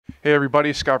Hey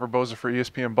everybody, Scott Barboza for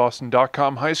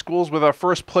ESPNBoston.com High Schools with our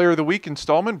first Player of the Week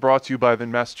installment brought to you by the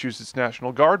Massachusetts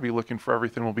National Guard. Be looking for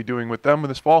everything we'll be doing with them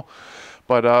this fall.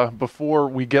 But before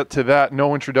we get to that,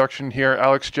 no introduction here.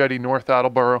 Alex Jette, North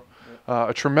Attleborough.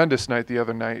 A tremendous night the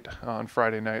other night on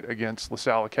Friday night against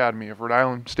Salle Academy of Rhode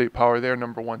Island. State power there,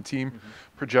 #1 team,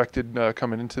 projected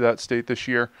coming into that state this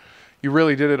year. You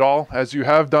really did it all, as you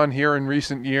have done here in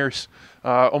recent years.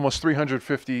 Almost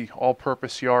 350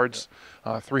 all-purpose yards,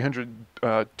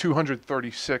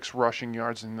 236 rushing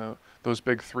yards in those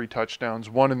big 3 touchdowns,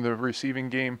 1 in the receiving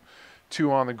game,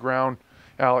 2 on the ground.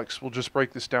 Alex, we'll just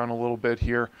break this down a little bit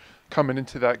here. Coming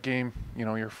into that game, you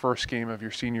know, your first game of your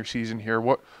senior season here,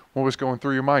 what was going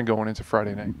through your mind going into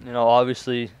Friday night? You know,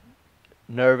 obviously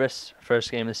nervous, first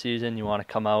game of the season. You want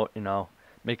to come out, you know,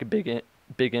 make a big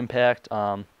impact.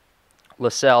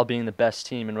 LaSalle being the best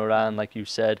team in Rhode Island, like you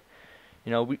said,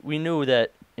 you know, we knew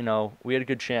that, you know, we had a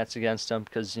good chance against them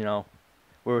because, you know,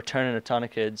 we're returning a ton of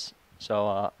kids,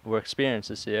 so we're experienced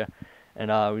this year,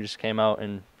 and we just came out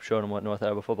and showed them what North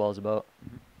Attleborough football is about.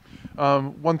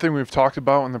 One thing we've talked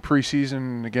about in the preseason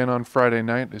and again on Friday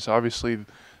night is obviously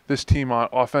this team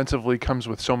offensively comes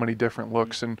with so many different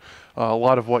looks, and a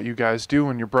lot of what you guys do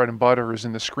and your bread and butter is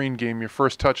in the screen game. Your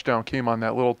first touchdown came on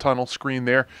that little tunnel screen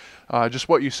there. Just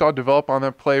what you saw develop on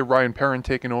that play, Ryan Perrin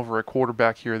taking over at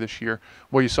quarterback here this year,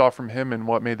 what you saw from him and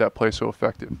what made that play so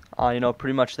effective. You know,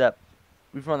 pretty much that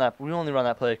we only run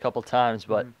that play a couple times,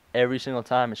 but every single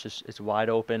time it's wide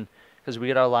open because we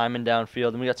get our linemen downfield,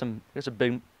 and we got some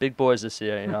big boys this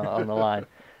year, you know, on the line.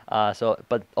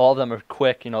 But all of them are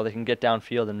quick. You know, they can get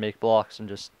downfield and make blocks and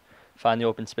just find the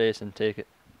open space and take it.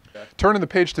 Turning the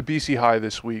page to BC High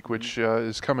this week, which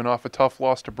is coming off a tough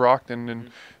loss to Brockton, and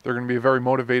they're going to be a very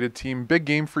motivated team. Big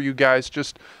game for you guys.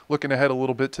 Just looking ahead a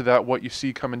little bit to that, what you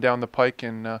see coming down the pike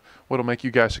and what'll make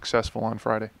you guys successful on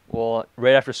Friday. Well,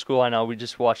 right after school, I know we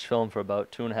just watched film for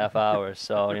about 2.5 hours,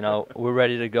 so, you know, we're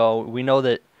ready to go. We know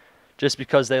that just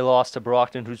because they lost to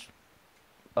Brockton, who's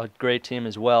a great team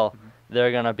as well,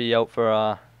 they're going to be out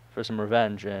for some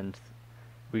revenge, and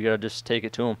we got to just take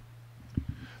it to them.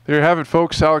 There you have it,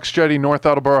 folks. Alex Jette, North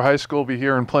Attleborough High School. We'll be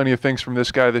hearing plenty of things from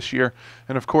this guy this year.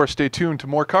 And, of course, stay tuned to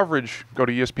more coverage. Go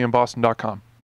to ESPNBoston.com.